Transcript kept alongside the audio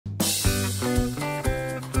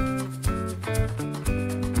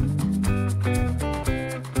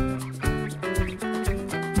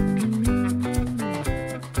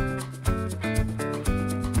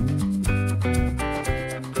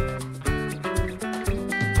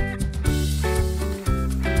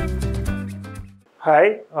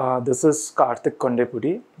Hi, this is Karthik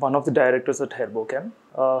Kondepudi, one of the directors at Herbochem.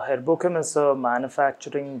 Herbochem is a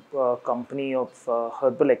manufacturing company of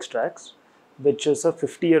herbal extracts, which is a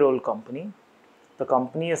 50-year-old company. The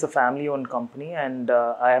company is a family-owned company, and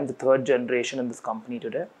I am the third generation in this company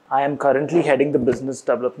today. I am currently heading the business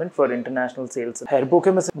development for international sales.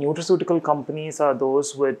 Herbochem is nutraceutical companies are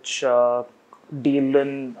those which deal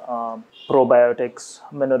in probiotics,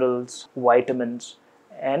 minerals, vitamins,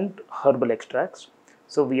 and herbal extracts.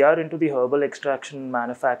 So we are into the herbal extraction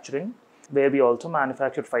manufacturing, where we also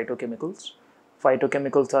manufacture phytochemicals.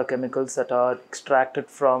 Phytochemicals are chemicals that are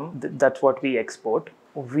extracted from, that's what we export.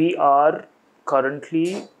 We are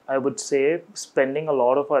currently, I would say, spending a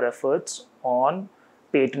lot of our efforts on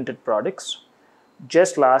patented products.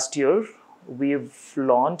 Just last year, we've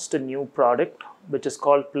launched a new product which is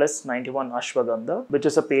called Plus 91 Ashwagandha, which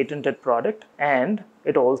is a patented product, and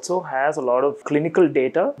it also has a lot of clinical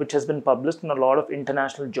data which has been published in a lot of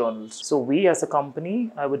international journals. So we as a company,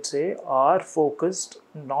 I would say, are focused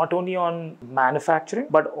not only on manufacturing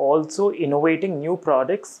but also innovating new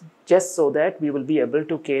products just so that we will be able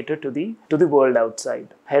to cater to the world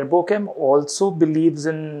outside. Herbochem also believes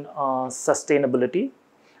in sustainability,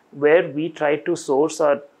 where we try to source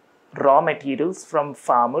our raw materials from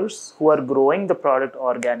farmers who are growing the product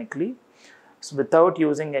organically, so without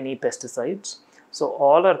using any pesticides. So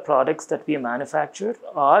all our products that we manufacture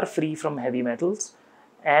are free from heavy metals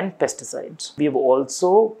and pesticides. We have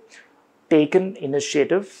also taken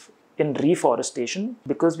initiative in reforestation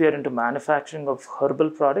because we are into manufacturing of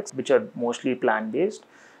herbal products which are mostly plant-based.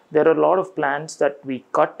 There are a lot of plants that we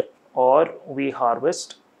cut or we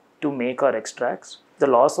harvest to make our extracts. The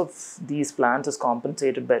loss of these plants is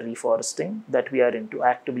compensated by reforesting that we are into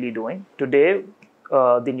actively doing. Today,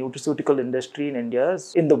 the nutraceutical industry in India,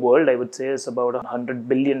 in the world, I would say, is about $100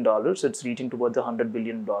 billion. It's reaching towards $100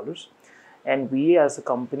 billion. And we as a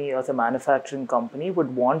company, as a manufacturing company,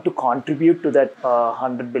 would want to contribute to that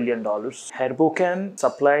 $100 billion. Herbochem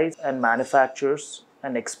supplies and manufactures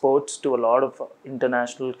and exports to a lot of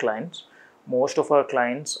international clients. Most of our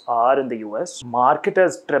clients are in the US. Market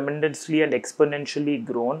has tremendously and exponentially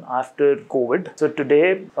grown after COVID. So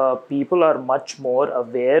today, people are much more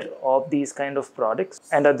aware of these kind of products,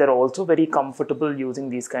 and they're also very comfortable using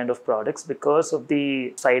these kind of products because of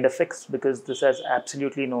the side effects, because this has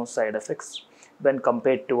absolutely no side effects when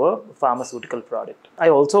compared to a pharmaceutical product. I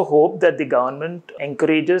also hope that the government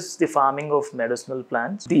encourages the farming of medicinal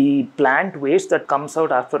plants. The plant waste that comes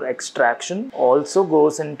out after extraction also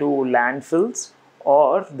goes into landfills,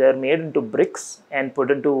 or they're made into bricks and put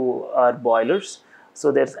into our boilers.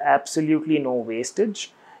 So there's absolutely no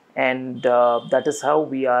wastage, and that is how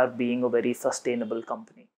we are being a very sustainable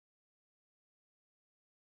company.